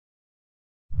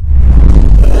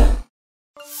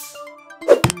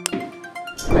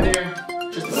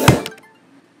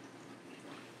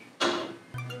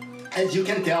As you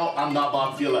can tell, I'm not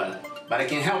Bob Villa, but I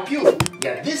can help you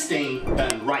get this thing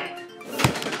done right.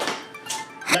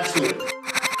 Let's do it.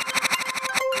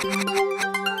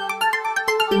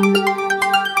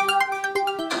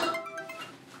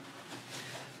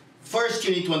 First,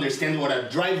 you need to understand what a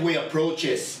driveway approach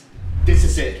is. This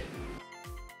is it.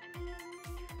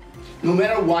 No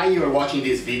matter why you are watching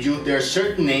this video, there are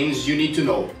certain names you need to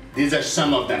know. These are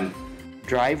some of them.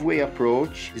 Driveway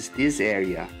approach is this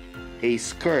area. A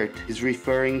skirt is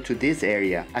referring to this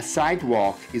area. A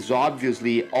sidewalk is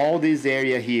obviously all this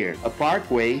area here. A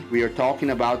parkway, we are talking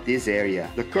about this area.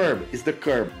 The curb is the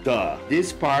curb, duh.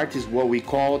 This part is what we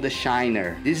call the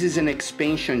shiner. This is an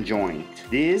expansion joint.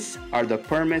 These are the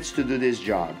permits to do this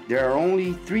job. There are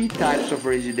only 3 types of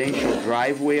residential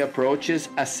driveway approaches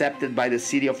accepted by the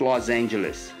city of Los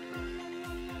Angeles.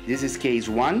 This is case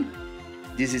 1,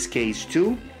 this is case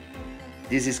 2,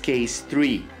 this is case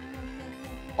 3.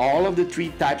 All of the 3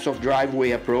 types of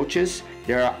driveway approaches,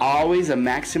 there are always a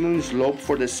maximum slope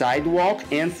for the sidewalk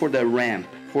and for the ramp.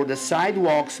 For the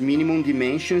sidewalk's minimum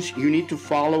dimensions, you need to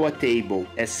follow a table,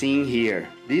 as seen here.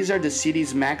 These are the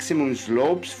city's maximum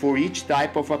slopes for each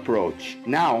type of approach.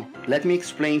 Now, let me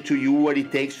explain to you what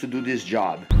it takes to do this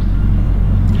job.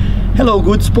 Hello,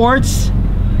 good sports.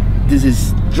 This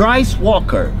is Dries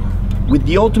Walker with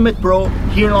the Ultimate Pro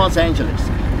here in Los Angeles.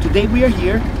 Today we are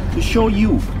here to show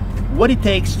you what it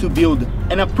takes to build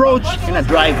an approach and a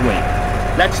driveway.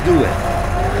 Let's do it.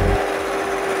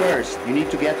 First, you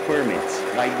need to get permits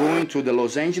by going to the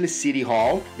Los Angeles City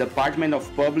Hall, Department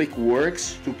of Public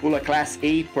Works, to pull a Class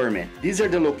A permit. These are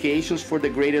the locations for the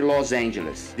greater Los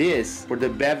Angeles. This for the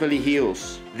Beverly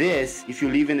Hills. This if you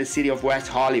live in the city of West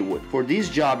Hollywood. For this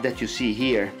job that you see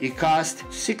here, it cost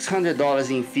 $600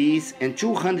 in fees and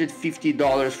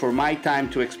 $250 for my time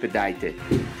to expedite it.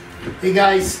 Hey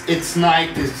guys, it's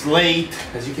night, it's late.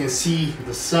 As you can see,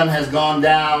 the sun has gone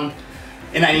down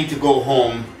and I need to go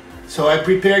home. So I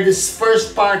prepared this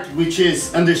first part, which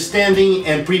is understanding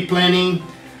and pre-planning.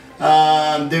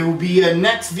 There will be a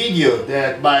next video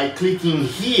that by clicking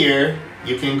here,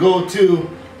 you can go to,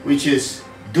 which is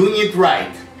doing it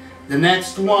right. The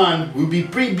next one will be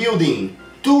pre-building,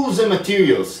 tools and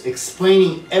materials,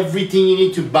 explaining everything you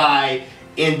need to buy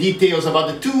and details about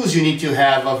the tools you need to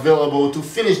have available to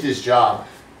finish this job.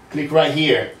 Click right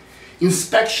here.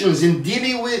 Inspections and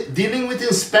dealing with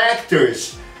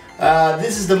inspectors.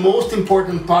 This is the most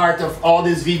important part of all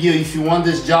this video. If you want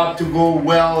this job to go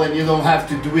well and you don't have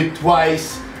to do it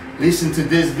twice, listen to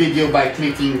this video by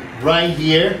clicking right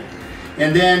here.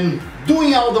 And then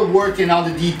doing all the work and all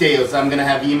the details. I'm gonna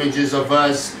have images of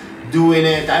us doing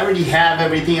it. I already have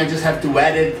everything, I just have to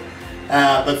edit.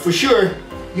 But for sure,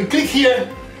 you click here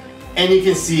and you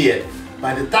can see it.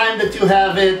 By the time that you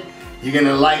have it, you're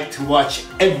gonna like to watch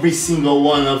every single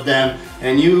one of them,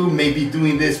 and you may be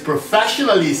doing this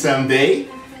professionally someday,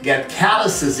 get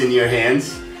calluses in your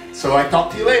hands. So I talk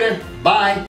to you later. Bye.